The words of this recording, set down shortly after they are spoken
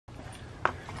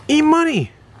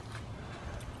E-money!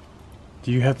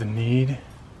 Do you have the need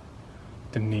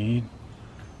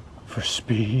for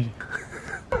speed?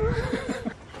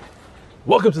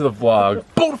 Welcome to the vlog.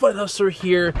 Bonafide Hustler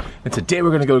here, and today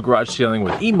we're gonna go garage sailing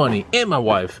with E-money and my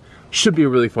wife. Should be a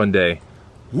really fun day.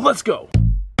 Let's go!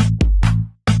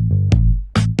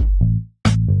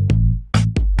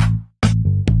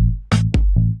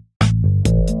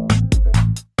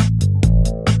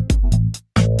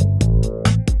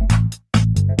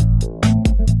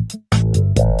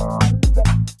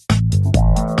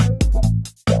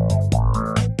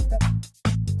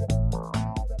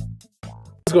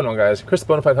 What's going on, guys? Chris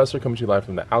the Bonafide Hustler coming to you live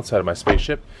from the outside of my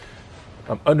spaceship.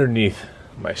 I'm underneath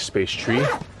my space tree.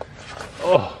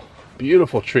 Oh,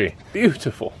 beautiful tree.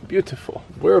 Beautiful, beautiful.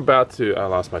 We're about to, I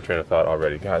lost my train of thought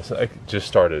already. Guys, I just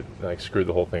started and I screwed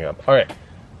the whole thing up. All right,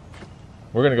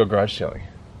 we're gonna go garage sailing.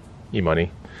 E-money.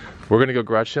 We're gonna go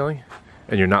garage sailing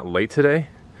and you're not late today?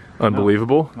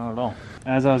 Unbelievable. No, not at all.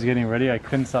 As I was getting ready, I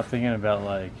couldn't stop thinking about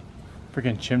like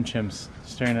freaking Chim Chims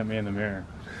staring at me in the mirror.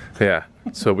 Yeah,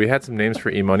 so we had some names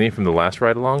for E-money from the last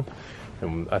ride along,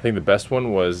 and I think the best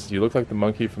one was, you look like the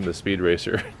monkey from the Speed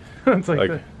Racer. It's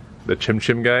like the Chim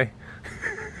Chim guy.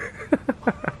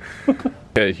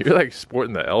 Yeah, you're like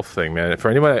sporting the elf thing, man.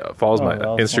 For anybody that follows my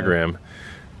Instagram,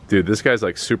 dude, this guy's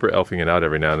like super elfing it out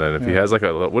every now and then. If he has like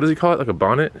a, what does he call it, like a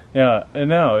bonnet? Yeah,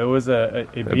 no, it was a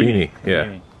beanie. Yeah.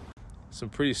 Beanie. Some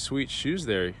pretty sweet shoes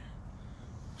there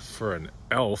for an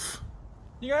elf.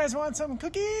 You guys want some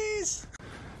cookies?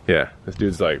 Yeah, this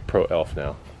dude's like pro elf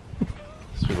now.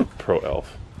 Super pro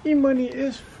elf. E-money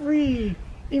is free.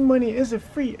 E-money is a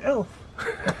free elf.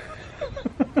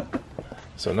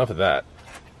 So enough of that.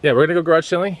 Yeah, we're gonna go garage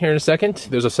sailing here in a second.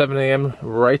 There's a 7 a.m.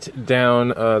 right down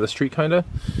the street, kinda.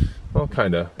 Well,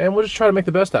 kinda. And we'll just try to make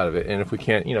the best out of it. And if we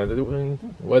can't, you know, the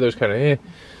weather's kind of eh.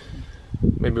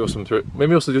 Maybe we'll do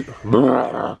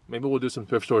some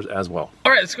thrift stores as well.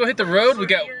 All right, let's go hit the road. We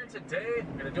got here today.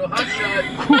 We're gonna do a hot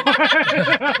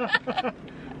shot.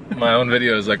 My own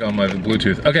video is like on my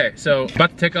Bluetooth. Okay, so about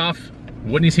to take off.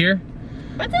 Whitney's here.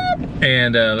 What's up?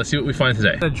 And let's see what we find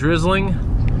today. Drizzling,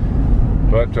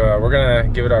 but we're gonna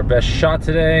give it our best shot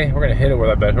today. We're gonna hit it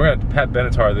with our best. We're gonna Pat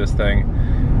Benatar this thing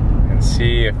and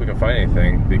see if we can find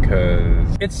anything,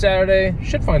 because it's Saturday.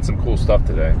 Should find some cool stuff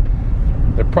today.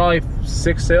 There are probably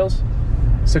 6 sales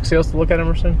to look at,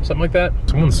 Emerson, something like that.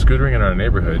 Someone's scootering in our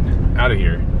neighborhood. Out of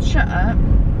here. Shut up.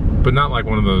 But not like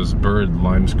one of those bird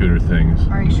lime scooter things.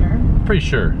 Are you sure? Pretty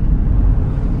sure.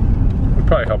 Would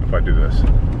probably help if I do this.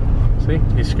 See,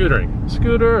 he's scootering.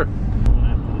 Scooter.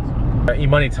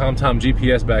 E-money TomTom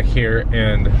GPS back here,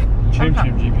 and Chim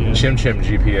Chim GPS. Chim Chim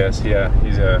GPS. Yeah,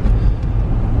 he's I'm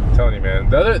telling you, man.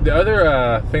 The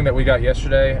other thing that we got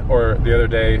yesterday or the other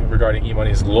day regarding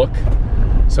E-money's look.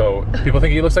 So people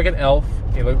think he looks like an elf.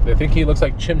 They think he looks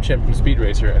like Chim Chim from Speed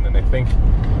Racer, and then they think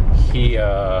he.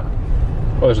 Oh,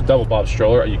 there's a double bob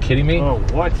stroller. Are you kidding me? Oh,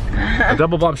 what? A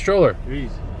double bob stroller.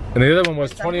 Jeez. And the other one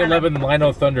was 2011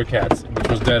 Lino Thundercats, which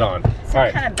was dead on. Some all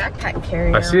right. kind of backpack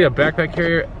carrier. I see a backpack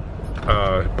carrier.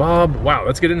 Bob. Wow,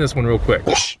 let's get in this one real quick.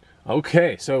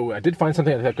 Okay, so I did find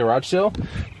something at that garage sale.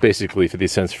 Basically 50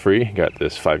 cents free. Got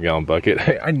this 5-gallon bucket.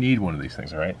 Hey, I need one of these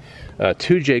things, all right?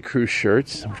 2 J. Crew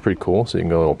shirts, which is pretty cool. So you can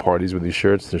go to little parties with these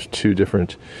shirts. There's 2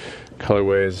 different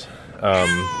colorways.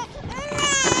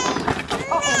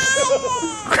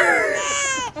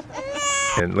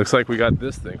 And it looks like we got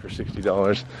this thing for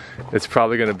 $60. It's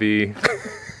probably gonna be,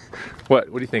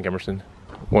 what do you think, Emerson?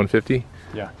 150?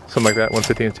 Yeah. Something like that,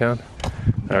 150 in town?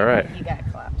 All right. You gotta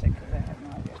collapse it because I have no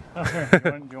idea. Oh, sure.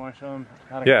 Do you want to show them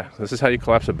how to Yeah, this is how you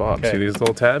collapse a bob. Okay. See these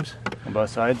little tabs? on both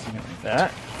sides? You can do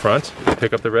that. Front,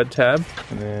 pick up the red tab,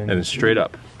 And and then straight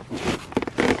up.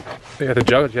 You have to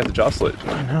jostle it.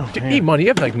 I know. E-money, you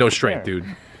have like no strength, There.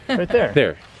 dude. Right there.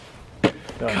 There.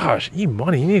 Done. Gosh,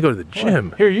 E-money, you need to go to the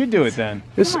gym. Here, you do it then.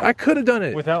 I could have done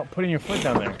it. Without putting your foot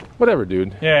down there. Whatever,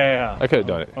 dude. Yeah. I could have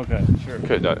done it. Okay, sure. Could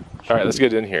have done it. All right, let's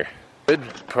get in here. Good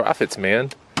profits,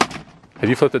 man. Have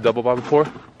you flipped a double bob before?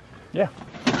 Yeah.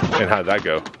 And how did that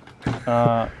go?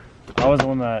 I was the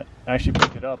one that actually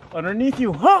picked it up underneath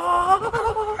you.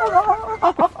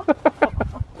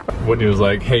 Whitney was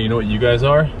like, hey, you know what you guys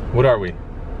are? What are we?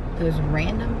 There's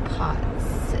random pots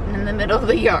sitting in the middle of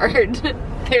the yard.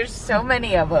 There's so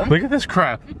many of them. Look at this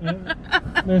crap.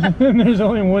 There's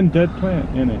only one dead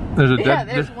plant in it.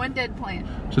 There's one dead plant.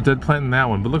 There's a dead plant in that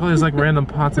one, but look at these like random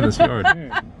pots in this yard.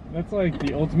 Dude, that's like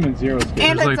the ultimate zero scape.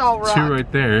 And There's it's like all rock. 2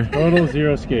 right there. Total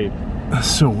zero scape. That's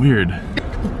so weird.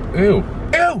 Ew.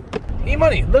 Ew!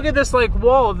 E-money, look at this like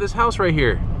wall of this house right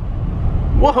here.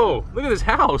 Whoa, look at this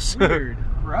house. Weird.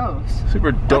 gross.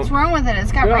 Super don't. What's wrong with it?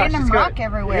 It's got random rock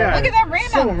everywhere. Yeah, Look at that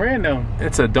random. So random.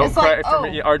 It's a don't cry like, from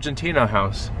Argentina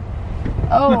house.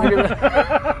 Oh.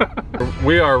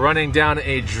 We are running down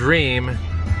a dream.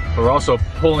 We're also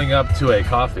pulling up to a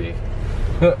coffee.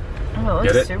 Oh,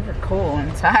 it looks super cool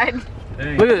inside.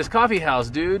 Dang. Look at this coffee house,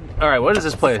 dude. All right, what is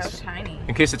this place? So tiny.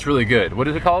 In case it's really good. What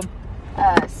is it called?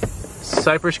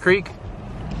 Cypress Creek?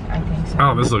 I think so.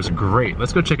 Oh, this looks great.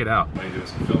 Let's go check it out. I'm gonna do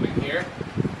some filming here.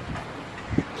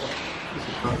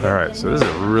 All right, so this is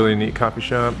a really neat coffee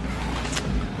shop.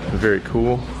 Very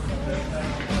cool.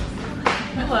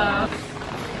 Hello.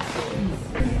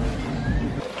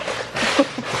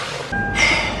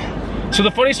 So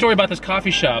the funny story about this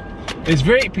coffee shop is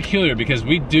very peculiar because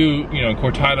we do, you know,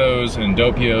 cortados and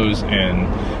doppios and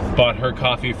bought her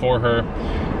coffee for her.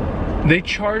 They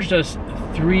charged us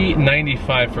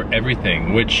 $3.95 for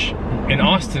everything, which in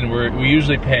Austin we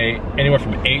usually pay anywhere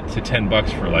from $8 to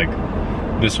 $10 for like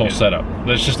this whole setup.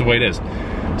 That's just the way it is.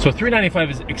 So $3.95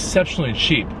 is exceptionally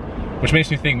cheap, which makes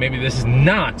me think maybe this is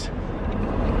not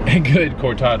a good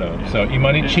cortado. So,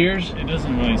 E-Money, cheers. It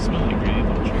doesn't really smell like great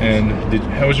either. Cheers. And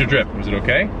how was your drip? Was it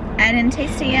okay? I didn't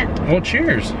taste it yet. Well,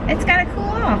 cheers. It's gotta cool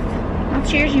off. I'll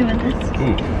cheers you with this.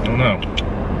 Ooh, I don't know.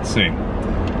 Let's see.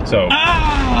 So.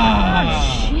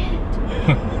 Oh, shit.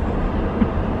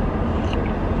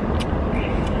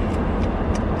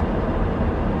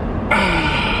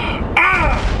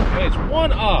 It's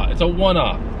one It's a 1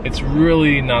 It's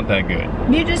really not that good.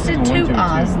 You just did 2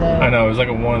 ahs though. I know, it was like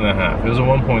a 1.5. It was a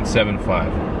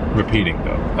 1.75. Repeating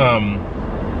though.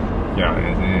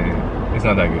 Yeah, it's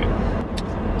not that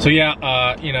good. So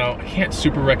yeah, you know, I can't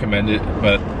super recommend it,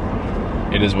 but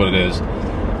it is what it is.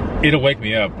 It'll wake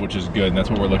me up, which is good, and that's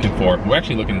what we're looking for. We're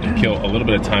actually looking to kill a little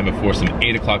bit of time before some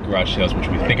 8 o'clock garage sales, which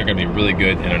we think are gonna be really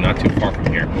good and are not too far from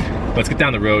here. Let's get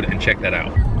down the road and check that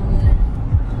out.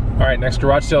 All right, next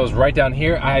garage sale is right down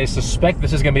here. I suspect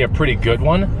this is gonna be a pretty good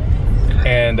one.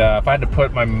 And if I had to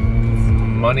put my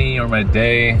money or my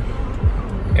day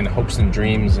and hopes and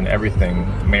dreams and everything,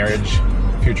 marriage,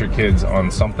 future kids,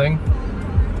 on something,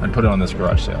 I'd put it on this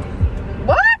garage sale.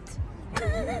 What?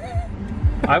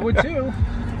 I would too.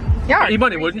 Yeah.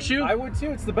 E-Money, wouldn't you? I would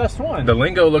too. It's the best one. The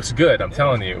lingo looks good, I'm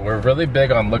telling you. We're really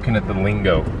big on looking at the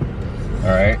lingo. All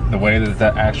right, the way that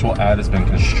the actual ad has been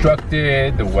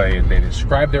constructed, the way they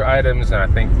describe their items, and I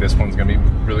think this one's gonna be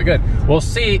really good. We'll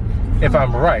see if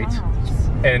I'm right,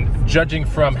 and judging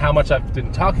from how much I've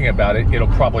been talking about it, it'll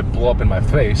probably blow up in my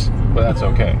face, but that's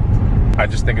okay. I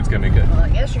just think it's gonna be good. Well, I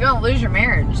guess you're gonna lose your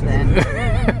marriage then.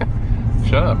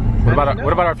 Shut up.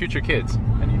 What about our future kids?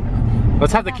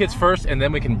 Let's have the kids first, and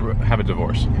then we can have a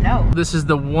divorce. No. This is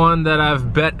the one that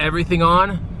I've bet everything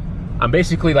on. I'm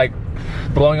basically like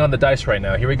blowing on the dice right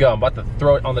now. Here we go. I'm about to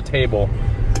throw it on the table.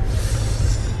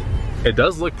 It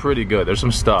does look pretty good. There's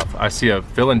some stuff. I see a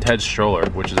Phil and Ted stroller,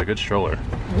 which is a good stroller.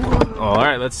 All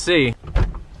right, let's see.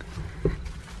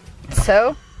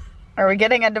 So, are we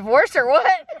getting a divorce or what?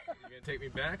 You gonna take me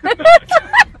back? Or not?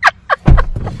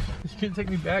 You gonna take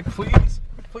me back, please?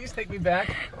 Please take me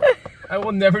back. I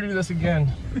will never do this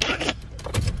again.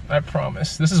 I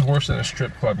promise. This is worse than a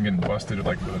strip club and getting busted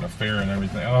like with an affair and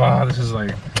everything. Oh, this is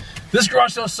like, this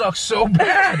garage sale sucks so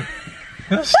bad.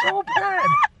 It's so bad.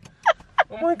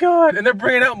 Oh my God. And they're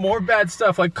bringing out more bad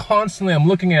stuff like constantly. I'm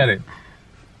looking at it.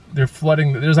 They're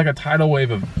flooding. There's like a tidal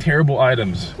wave of terrible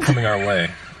items coming our way.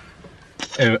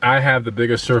 And I have the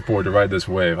biggest surfboard to ride this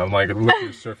wave. I'm like literally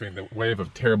surfing the wave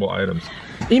of terrible items.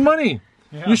 E-Money.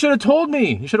 Yeah. You should have told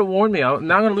me. You should have warned me. Now I'm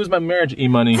gonna lose my marriage,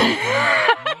 E-Money.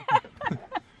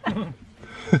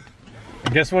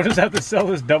 I guess we'll just have to sell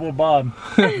this double bob.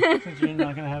 Since you're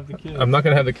not gonna have the kids. I'm not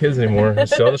gonna have the kids anymore.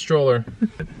 Sell the stroller.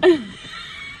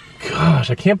 Gosh,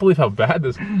 I can't believe how bad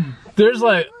this. There's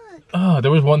like, oh,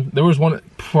 there was one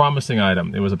promising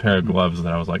item. It was a pair of gloves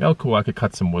that I was like, oh cool, I could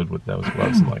cut some wood with those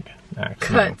gloves. And like,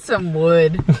 Cut some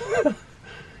wood.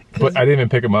 But I didn't even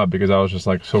pick them up because I was just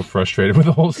like so frustrated with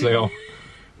the whole sale.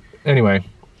 Anyway.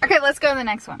 Okay, let's go to the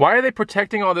next one. Why are they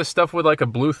protecting all this stuff with like a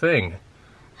blue thing?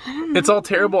 I don't know. It's all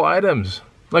terrible items.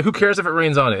 Like, who cares if it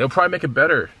rains on it? It'll probably make it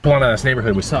better. Pulling out of this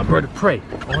neighborhood, we saw a bird of prey.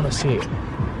 I want to see it.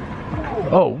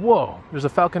 Oh, whoa. There's a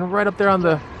falcon right up there on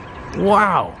the...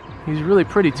 Wow. He's really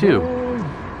pretty, too.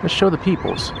 Let's show the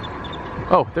peoples.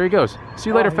 Oh, there he goes. See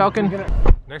you later, falcon.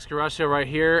 Next garage sale right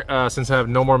here. Since I have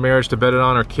no more marriage to bet it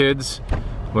on or kids,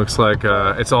 looks like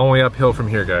it's only uphill from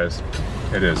here, guys.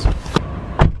 It is.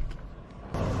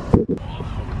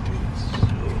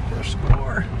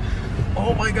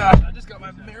 Oh my gosh, I just got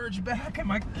my marriage back and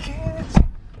my kids.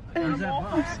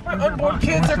 My unborn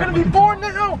kids are gonna be born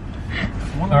now.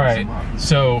 All right,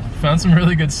 so found some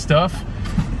really good stuff.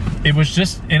 It was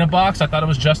just in a box. I thought it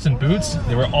was Justin boots.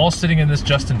 They were all sitting in this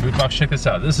Justin boot box. Check this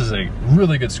out. This is a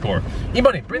really good score.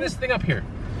 E-Money, bring this thing up here.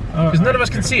 Because none of us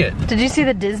can see it. Did you see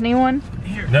the Disney one?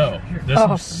 No.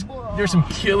 There's some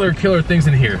killer things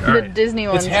in here. The Disney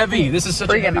one. It's heavy. This is such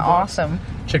a heavy box. Awesome.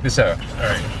 Check this out. All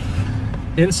right.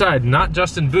 Inside, not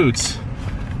Justin boots,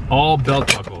 all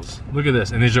belt buckles. Look at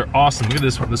this. And these are awesome. Look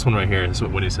at this one right here. This is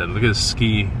what Winnie said. Look at this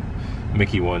ski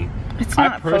Mickey one. It's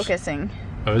not focusing.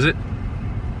 Oh, is it?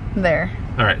 There.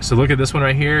 All right, so look at this one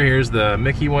right here. Here's the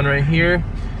Mickey one right here.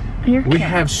 We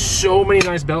have so many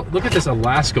nice belts. Look at this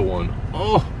Alaska one.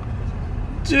 Oh,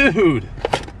 dude.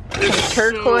 Some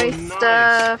turquoise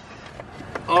stuff.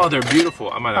 Oh, they're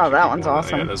beautiful. I might have that one's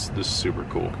awesome. Yeah, this is super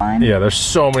cool. Yeah, there's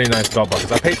so many nice belt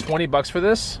buckles. I paid 20 bucks for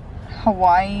this.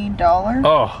 Hawaii dollar.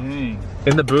 Oh,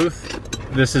 in the booth.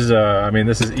 This is I mean,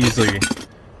 this is easily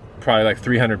probably like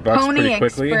 300 bucks pretty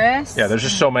quickly. Express. Yeah, there's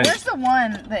just so many. Where's the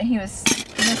one that he was?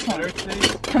 This one.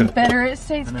 Confederate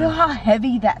States. Feel how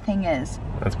heavy that thing is.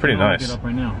 That's pretty nice. Get up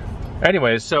right now.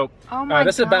 Anyways, so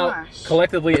this is about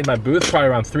collectively in my booth probably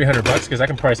around 300 bucks because I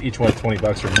can price each one 20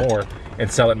 bucks or more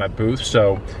and sell it in my booth.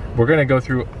 So we're gonna go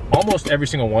through almost every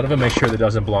single one of them, make sure that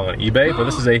doesn't belong on eBay. But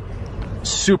this is a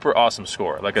super awesome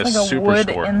score, like a super wood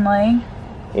score. Inlay.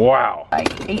 Wow. Like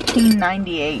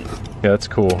 1898. Yeah, that's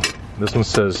cool. This one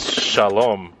says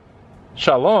Shalom.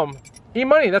 Shalom?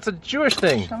 E-Money, that's a Jewish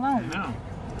thing. Shalom. No.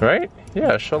 Right?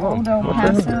 Yeah, Shalom.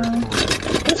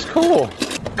 That's cool.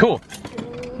 Cool.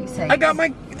 I got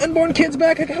my unborn kids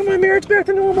back. I got my marriage back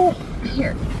to normal.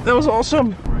 Here. That was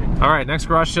awesome. All right, next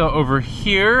garage sale over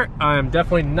here. I'm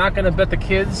definitely not gonna bet the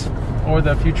kids or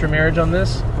the future marriage on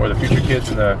this, or the future kids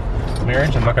and the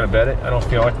marriage. I'm not gonna bet it. I don't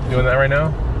feel like doing that right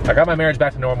now. I got my marriage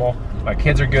back to normal. My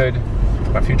kids are good.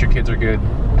 My future kids are good.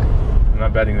 I'm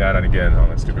not betting that on again on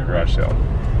that stupid garage sale.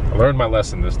 I learned my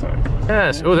lesson this time.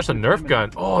 Yes. Oh, there's a Nerf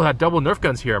gun. Oh, that double Nerf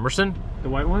gun's here, Emerson. The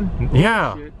white one?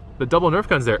 Yeah. Oh, the double Nerf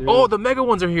gun's there. Dude. Oh, the mega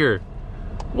ones are here.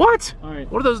 What? All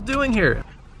right. What are those doing here?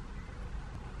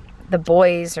 The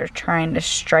boys are trying to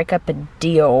strike up a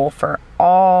deal for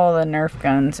all the Nerf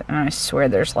guns, and I swear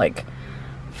there's like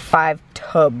 5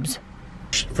 tubs.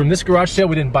 From this garage sale,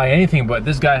 we didn't buy anything, but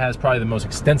this guy has probably the most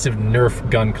extensive Nerf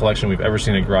gun collection we've ever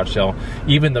seen in a garage sale.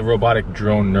 Even the robotic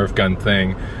drone Nerf gun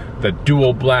thing, the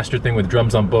dual blaster thing with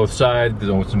drums on both sides,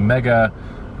 those mega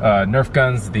Nerf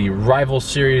guns, the rival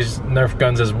series Nerf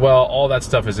guns as well. All that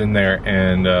stuff is in there,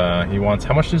 and he wants,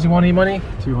 how much does he want, E-Money?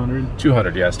 200.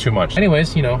 200, yeah, it's too much.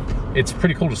 Anyways, you know, it's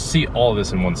pretty cool to see all of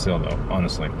this in one sale though,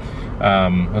 honestly.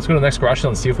 Let's go to the next garage sale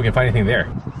and see if we can find anything there.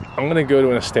 I'm gonna go to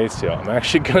an estate sale. I'm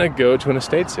actually gonna go to an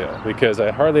estate sale because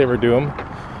I hardly ever do them,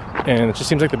 and it just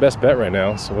seems like the best bet right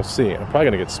now, so we'll see. I'm probably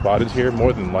gonna get spotted here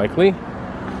more than likely,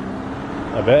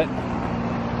 I bet.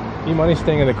 E-Money's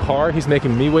staying in the car. He's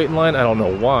making me wait in line. I don't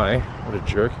know why. What a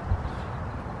jerk.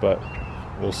 But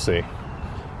we'll see.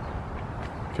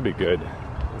 Could be good.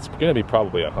 It's gonna be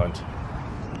probably a hunt.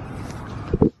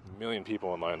 A million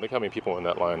people in line. Look how many people in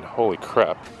that line. Holy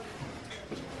crap.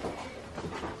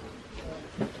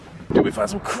 Dude, we found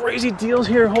some crazy deals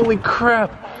here. Holy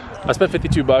crap. I spent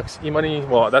 52 bucks. E-Money,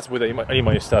 well, that's with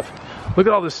E-Money stuff. Look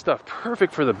at all this stuff.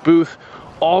 Perfect for the booth.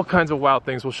 All kinds of wild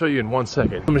things. We'll show you in one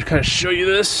second. Let me just kind of show you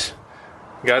this.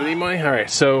 Got it, E-Money? All right,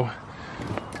 so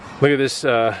look at this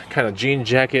kind of jean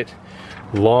jacket,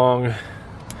 long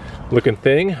looking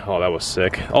thing. Oh, that was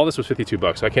sick. All this was 52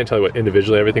 bucks. So I can't tell you what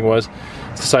individually everything was.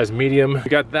 It's a size medium. We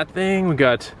got that thing. We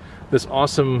got this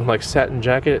awesome like satin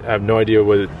jacket. I have no idea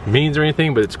what it means or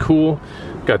anything, but it's cool.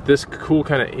 Got this cool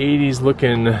kind of 80s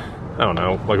looking, I don't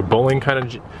know, like a bowling kind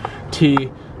of tee.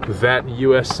 That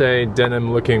USA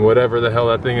denim looking whatever the hell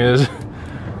that thing is.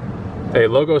 A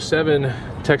Logo 7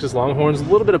 Texas Longhorns. A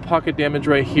little bit of pocket damage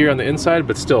right here on the inside,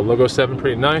 but still Logo 7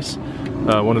 pretty nice.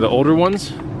 One of the older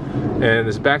ones. And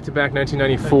this back-to-back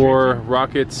 1994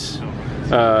 Rockets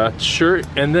shirt,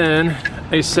 and then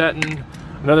a satin,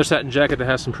 another satin jacket that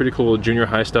has some pretty cool junior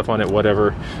high stuff on it,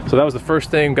 whatever. So that was the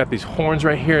first thing. Got these horns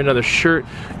right here, another shirt.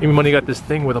 Even when you got this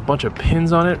thing with a bunch of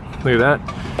pins on it. Look at that.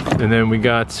 And then we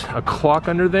got a clock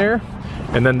under there.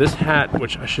 And then this hat,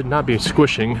 which I should not be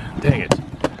squishing. Dang it.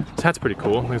 This hat's pretty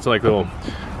cool. It's like a little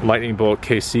lightning bolt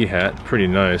KC hat. Pretty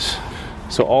nice.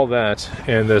 So all that,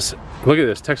 and this, look at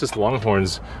this, Texas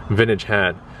Longhorns vintage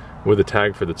hat with a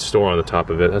tag for the store on the top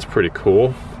of it. That's pretty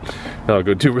cool. That'll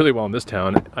go do really well in this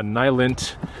town. A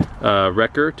Nylint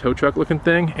wrecker, tow truck looking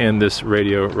thing, and this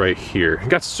radio right here.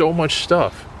 Got so much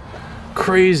stuff.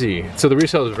 Crazy. So the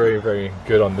resale is very, very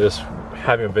good on this,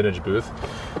 having a vintage booth.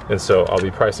 And so I'll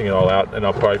be pricing it all out, and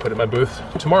I'll probably put it in my booth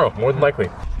tomorrow, more than likely.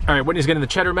 All right, Whitney's getting the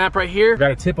cheddar map right here.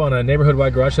 Got a tip on a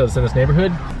neighborhood-wide garage sale that's in this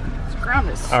neighborhood. ground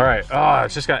is. All right. Oh,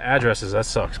 it's just got addresses. That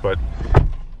sucks, but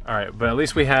all right. But at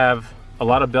least we have a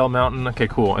lot of Bell Mountain. Okay,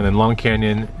 cool. And then Long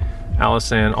Canyon,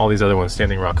 Allison, all these other ones,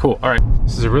 Standing Rock. Cool. All right.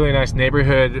 This is a really nice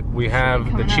neighborhood. We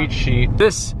have the cheat sheet.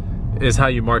 This is how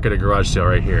you market a garage sale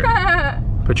right here.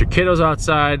 Put your kiddos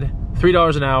outside,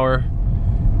 $3 an hour,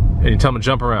 and you tell them to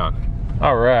jump around.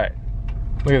 All right.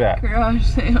 Look at that. Garage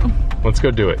sale. Let's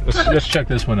go do it. Let's check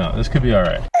this one out. This could be all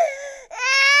right.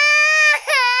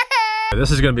 This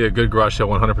is gonna be a good garage sale,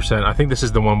 100%. I think this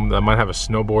is the one that might have a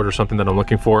snowboard or something that I'm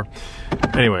looking for.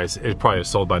 Anyways, it probably is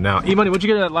sold by now. E-Money, what'd you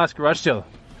get at that last garage sale?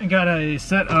 I got a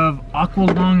set of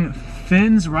Aqualung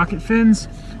fins, rocket fins.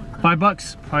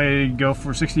 $5. Probably go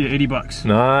for 60 to 80 bucks.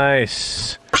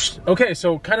 Nice. Okay,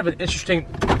 so kind of an interesting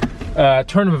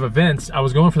turn of events. I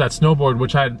was going for that snowboard,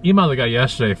 which I had emailed the guy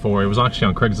yesterday for. It was actually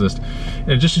on Craigslist.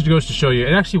 And it just goes to show you,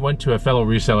 it actually went to a fellow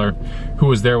reseller who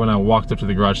was there when I walked up to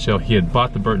the garage sale. He had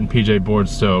bought the Burton PJ board,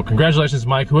 so congratulations,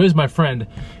 Mike, who is my friend,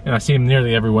 and I see him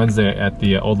nearly every Wednesday at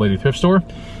the Old Lady Thrift Store.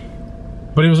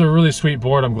 But it was a really sweet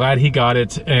board. I'm glad he got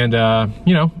it, and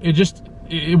you know,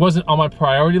 it wasn't on my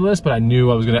priority list, but I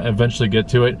knew I was gonna eventually get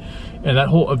to it. And that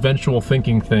whole eventual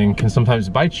thinking thing can sometimes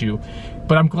bite you.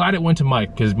 But I'm glad it went to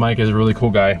Mike, because Mike is a really cool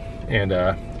guy, and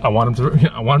I want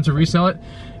him to resell it.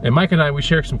 And Mike and I, we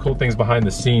share some cool things behind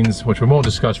the scenes, which we won't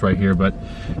discuss right here, but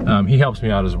he helps me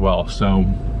out as well. So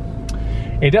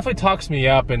it definitely talks me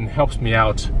up and helps me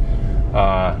out.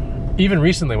 Even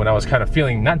recently when I was kind of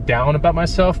feeling not down about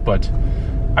myself, but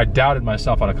I doubted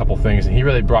myself on a couple things, and he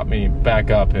really brought me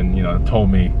back up and, you know, told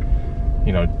me,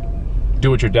 you know, do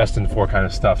what you're destined for kind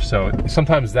of stuff. So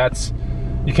sometimes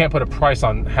you can't put a price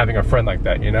on having a friend like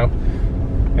that, you know?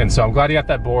 And so I'm glad he got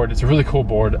that board. It's a really cool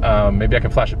board. Maybe I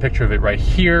can flash a picture of it right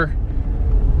here.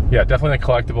 Yeah, definitely a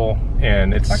collectible,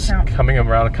 and it's coming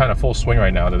around kind of full swing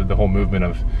right now, the whole movement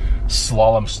of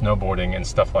slalom snowboarding and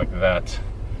stuff like that.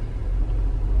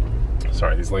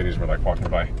 Sorry, these ladies were like walking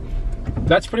by.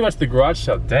 That's pretty much the garage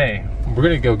sale day. We're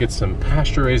gonna go get some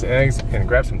pasture-raised eggs and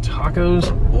grab some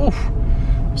tacos. Oof.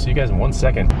 See you guys in 1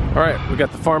 second. All right, we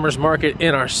got the farmer's market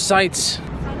in our sights.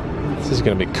 This is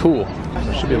gonna be cool.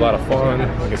 Should be a lot of fun.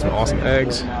 We'll get some awesome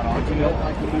eggs. How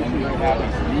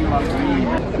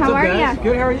are you?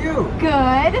 Good, how are you?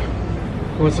 Good.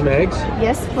 Want some eggs?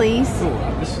 Yes, please.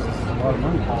 This is a lot of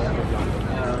money.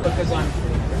 Because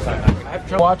I have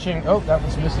trouble watching, oh, that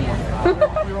was missing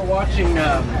one. We were watching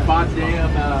Bod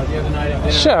Dam the other night at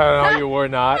dinner. Shut up, no you were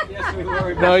not. Yes, we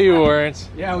were. No you weren't.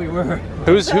 Yeah, we were.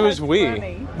 Who's we?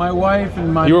 Funny. My wife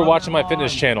and my You were watching my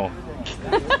fitness channel.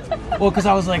 Well, because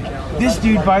I was like, this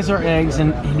dude buys our eggs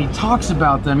and he talks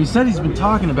about them. He said he's been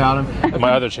talking about them.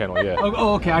 My other channel, yeah.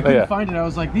 Oh, okay. I couldn't find it. I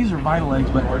was like, these are vital eggs.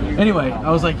 But anyway, I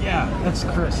was like, yeah, that's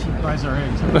Chris. He buys our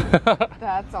eggs.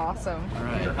 That's awesome. All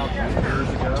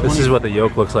right. This is what the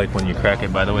yolk looks like when you crack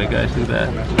it, by the way, guys. Do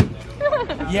that.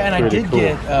 Yeah, and I did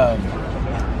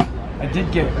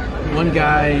get one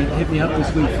guy hit me up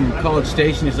this week from College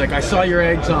Station. He's like, I saw your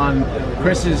eggs on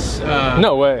Chris's.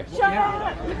 No way. Yeah.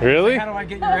 Really? How do I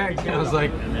get your eggs? And I was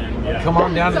like, come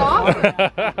on down to the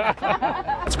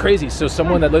farm. It's crazy. So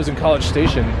someone that lives in College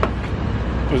Station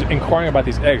was inquiring about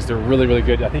these eggs. They're really, really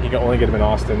good. I think you can only get them in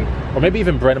Austin, or maybe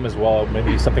even Brenham as well.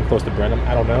 Maybe something close to Brenham.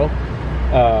 I don't know.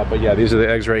 But yeah, these are the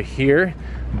eggs right here.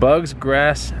 Bugs,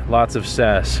 grass, lots of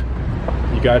sass.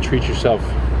 You gotta treat yourself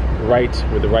right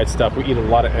with the right stuff. We eat a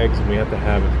lot of eggs, and we have to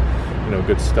have, you know,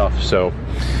 good stuff. So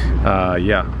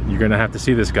yeah, you're gonna have to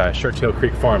see this guy, Shirttail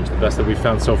Creek Farms, the best that we've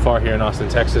found so far here in Austin,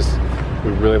 Texas.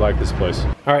 We really like this place.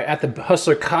 All right, at the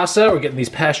Hustler Casa, we're getting these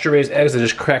pasture-raised eggs that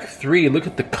just cracked 3. Look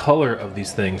at the color of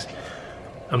these things.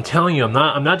 I'm telling you,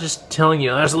 I'm not just telling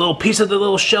you, there's a little piece of the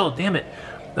little shell, damn it.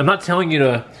 I'm not telling you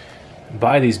to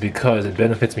buy these because it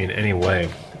benefits me in any way.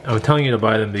 I'm telling you to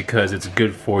buy them because it's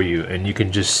good for you, and you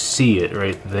can just see it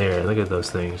right there. Look at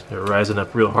those things. They're rising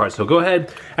up real hard. So go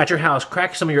ahead at your house,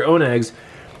 crack some of your own eggs,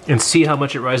 and see how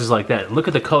much it rises like that. Look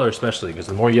at the color especially, because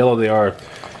the more yellow they are,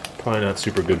 probably not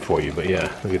super good for you. But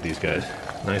yeah, look at these guys.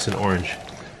 Nice and orange.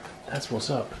 That's what's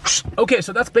up. Okay,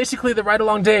 so that's basically the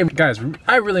ride-along day. Guys,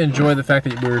 I really enjoy the fact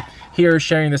that we're here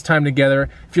sharing this time together.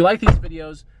 If you like these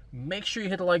videos, make sure you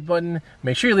hit the like button.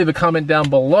 Make sure you leave a comment down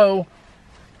below.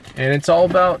 And it's all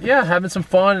about, yeah, having some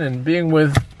fun and being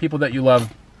with people that you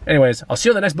love. Anyways, I'll see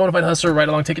you on the next Bonafide Hustler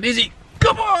ride-along. Take it easy.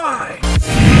 Goodbye!